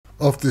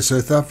Off to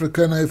South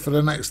Africa now for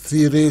the next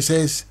 3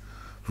 races.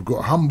 We've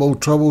got Humble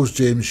Troubles,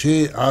 James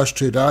Shea,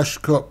 Astrid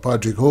Ashcott,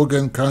 Patrick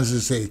Hogan,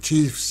 Kansas City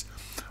Chiefs,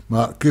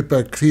 Mark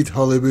Cooper, Creed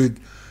Hollywood,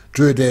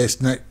 Druid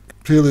S. Nick,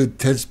 Prelude,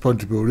 Ted's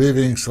Pontypool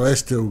Raving,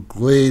 Celestial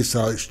Glaze,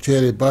 Alex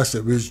Cherry,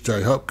 Bassett Woods,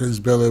 Jai Hopkins,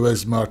 Billy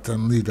Wiz,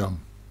 Martin Leadham.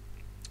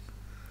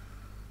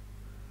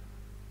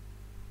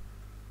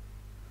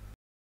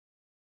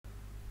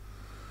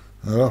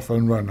 They're off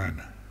and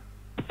running.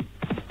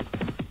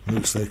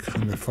 Looks like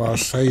on the far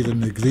side in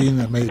the green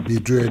it might be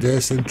Druid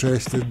S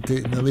interested in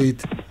taking the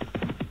lead.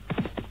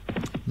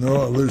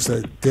 No, it looks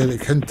like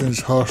Derek Hinton's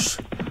horse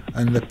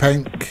in the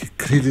pink.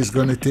 Creed is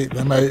going to take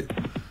them out.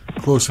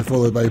 Closely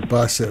followed by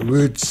Bassett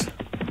Woods.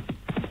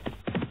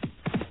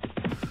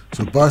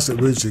 So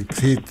Bassett Woods and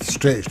Creed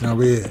stretching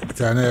away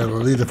to an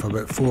early lead of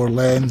about 4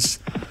 lengths.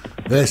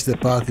 The rest of the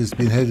pack has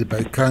been headed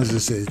by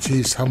Kansas City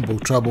Chiefs, Humble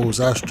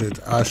Troubles, Astrid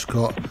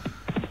Ashcott,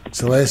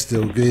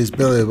 Celestial Gaze,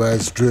 Billy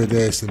Wiz, Druid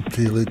S and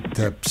Prelude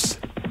Tips.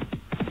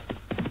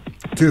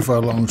 2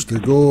 furlongs to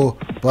go.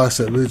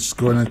 Bassett Woods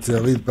going into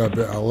the lead by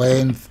about a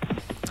length.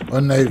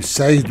 On the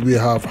outside we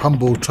have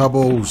Humble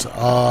Troubles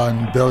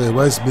and Billy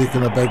Wiz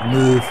making a big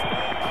move.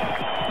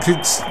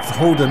 Creed's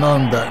holding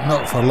on but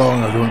not for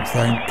long I don't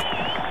think.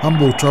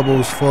 Humble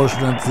Troubles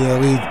forcing into the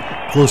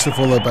lead, closely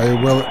followed by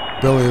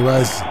Billy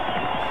Wiz.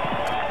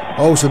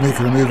 Also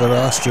making a move are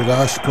Astrid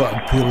Ashcott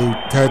and Prelude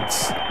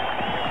Tids.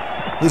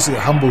 Looks like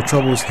Humble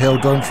Troubles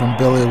held on from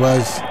Billy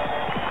Wiz.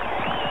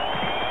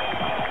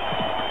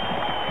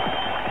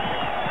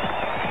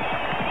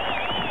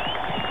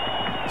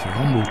 So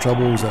Humble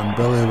Troubles and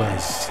Billy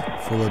Wiz,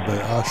 followed by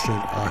Astrid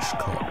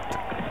Ashcott.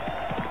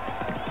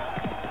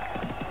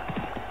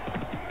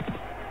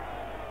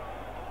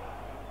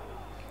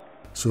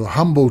 So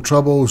Humble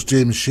Troubles,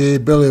 James Shea,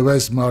 Billy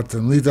Wiz,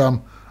 Martin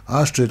Leadham,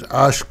 Astrid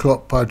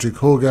Ashcott, Patrick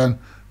Hogan,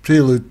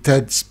 Prelude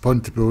Tids,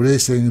 Pontypool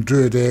Racing,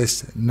 Druid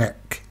S,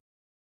 Nick.